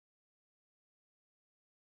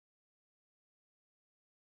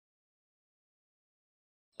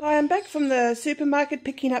Hi, I'm back from the supermarket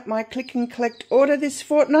picking up my click and collect order this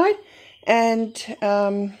fortnight, and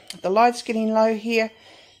the light's getting low here,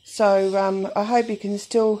 so I hope you can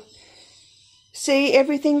still see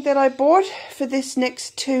everything that I bought for this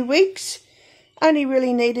next 2 weeks. Only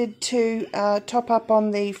really needed to top up on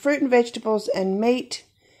the fruit and vegetables and meat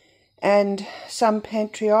and some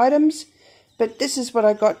pantry items, but this is what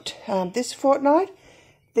I got this fortnight.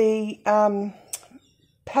 The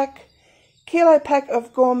kilo pack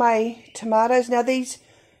of gourmet tomatoes. Now these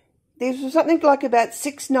were something like about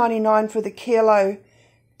 $6.99 for the kilo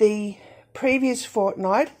the previous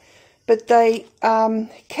fortnight, but they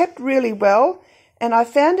kept really well. And I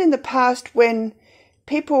found in the past when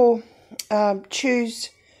people choose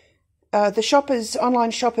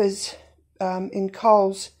online shoppers in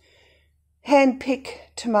Coles hand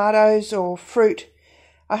pick tomatoes or fruit,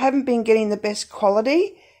 I haven't been getting the best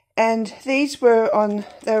quality. And these they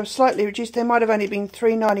were slightly reduced. They might have only been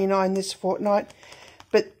 $3.99 this fortnight,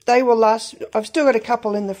 but they will last. I've still got a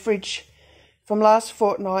couple in the fridge from last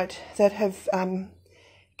fortnight that have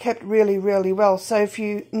kept really, really well. So if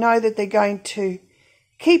you know that they're going to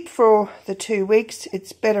keep for the 2 weeks,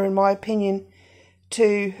 it's better, in my opinion,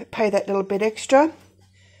 to pay that little bit extra.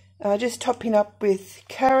 Just topping up with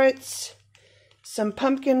carrots, some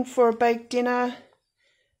pumpkin for a baked dinner,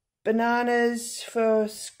 bananas for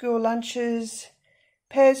school lunches,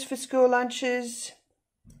 pears for school lunches,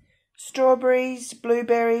 strawberries,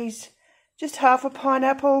 blueberries, just half a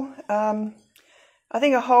pineapple. I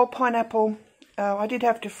think a whole pineapple. I did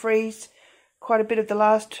have to freeze quite a bit of the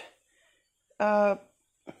last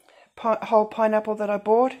whole pineapple that I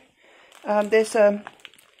bought. There's a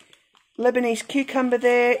Lebanese cucumber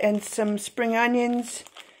there and some spring onions,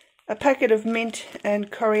 a packet of mint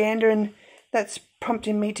and coriander, and that's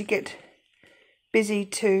prompting me to get busy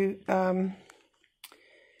to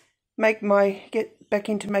get back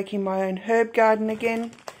into making my own herb garden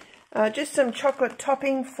again. Just some chocolate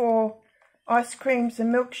topping for ice creams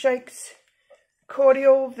and milkshakes.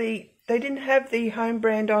 Cordial. They didn't have the home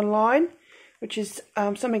brand online, which is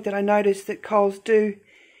something that I noticed that Coles do.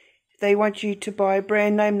 They want you to buy a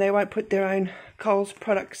brand name. They won't put their own Coles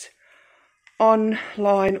products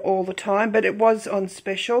online all the time, but it was on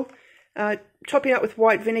special. Topping up with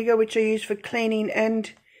white vinegar, which I use for cleaning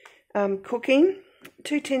and cooking.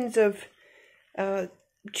 2 tins of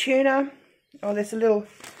tuna. Oh, there's a little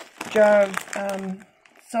jar of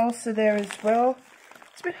salsa there as well.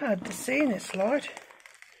 It's a bit hard to see in this light.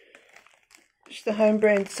 Just the home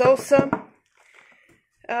brand salsa.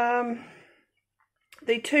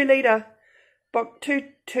 The 2 litre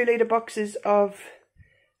boxes of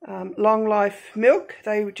long life milk.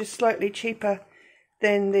 They were just slightly cheaper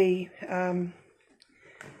than the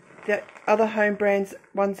other home brands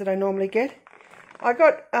ones that I normally get. I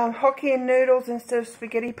got Hokkien noodles instead of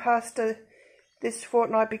spaghetti pasta this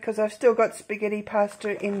fortnight because I've still got spaghetti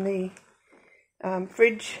pasta in the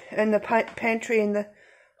fridge and the pantry, and the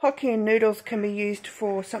Hokkien noodles can be used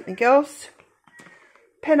for something else.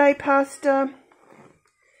 Penne pasta.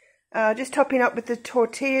 Just topping up with the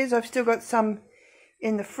tortillas. I've still got some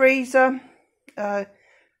in the freezer.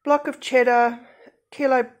 Block of cheddar,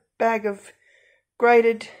 kilo bag of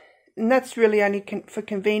grated, and that's really only for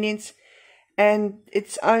convenience, and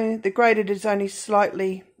the grated is only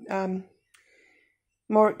slightly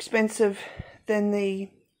more expensive than the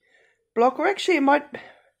block, or actually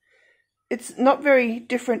it's not very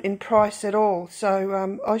different in price at all,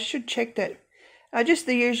 so I should check that. Just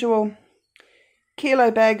the usual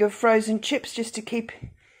kilo bag of frozen chips just to keep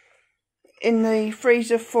in the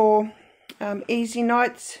freezer for easy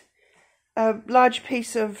nights. A large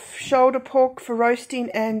piece of shoulder pork for roasting,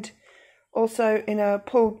 and also in a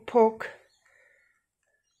pulled pork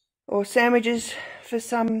or sandwiches for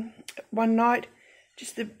one night.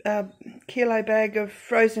 Just a kilo bag of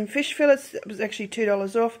frozen fish fillets. That was actually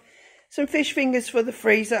 $2 off. Some fish fingers for the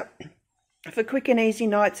freezer for quick and easy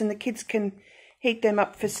nights, and the kids can heat them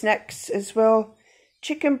up for snacks as well.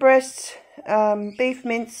 Chicken breasts, beef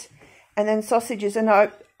mince, and then sausages. And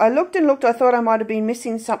I looked and looked. I thought I might have been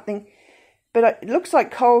missing something, but it looks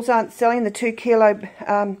like Coles aren't selling the 2 kilo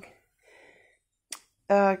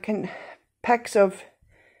packs of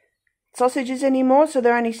sausages anymore, so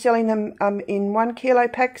they're only selling them in 1 kilo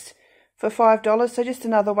packs for $5. So just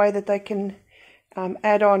another way that they can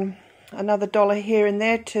add on another $1 here and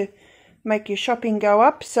there to make your shopping go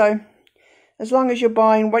up. So as long as you're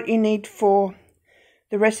buying what you need for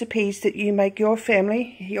the recipes that you make your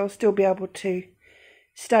family, you'll still be able to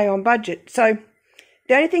stay on budget. So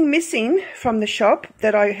the only thing missing from the shop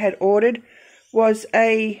that I had ordered was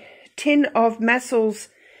a tin of Massel's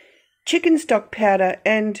chicken stock powder,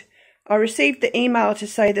 and I received the email to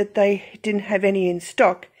say that they didn't have any in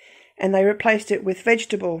stock, and they replaced it with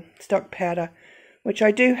vegetable stock powder, which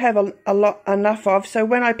I do have enough of. So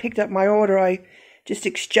when I picked up my order, I just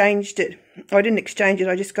exchanged it. I didn't exchange it,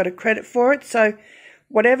 I just got a credit for it. So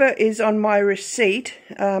whatever is on my receipt,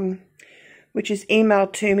 which is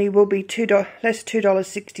emailed to me, will be less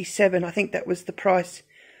 $2.67. I think that was the price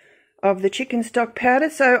of the chicken stock powder.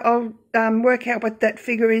 So I'll work out what that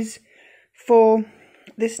figure is for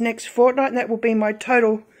this next fortnight, and that will be my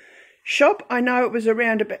total shop. I know it was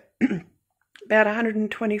around about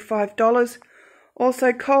 $125.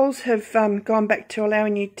 Also, Coles have gone back to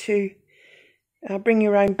allowing you to bring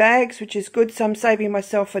your own bags, which is good. So I'm saving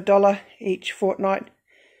myself $1 each fortnight,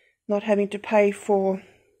 not having to pay for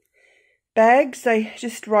bags. They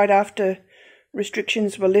just right after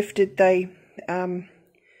restrictions were lifted, they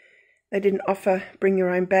didn't offer bring your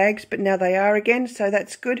own bags, but now they are again, so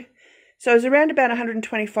that's good. So it's around about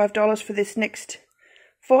 $125 for this next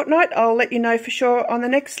fortnight. I'll let you know for sure on the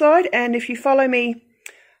next slide. And if you follow me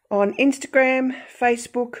on Instagram,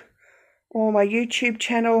 Facebook, or my YouTube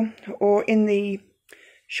channel, or in the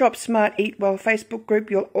Shop Smart Eat Well Facebook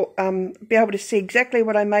group, you'll be able to see exactly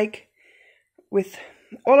what I make with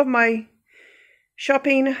all of my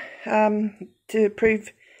shopping, to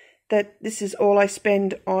prove that this is all I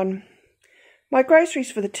spend on my groceries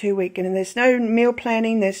for the 2 week. And there's no meal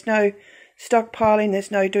planning, there's no stockpiling, there's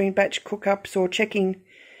no doing batch cook-ups or checking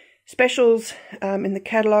specials in the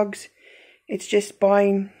catalogues. It's just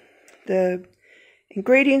buying the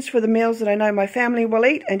ingredients for the meals that I know my family will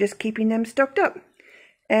eat and just keeping them stocked up.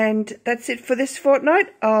 And that's it for this fortnight.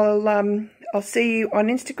 I'll see you on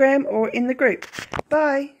Instagram or in the group.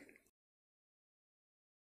 Bye.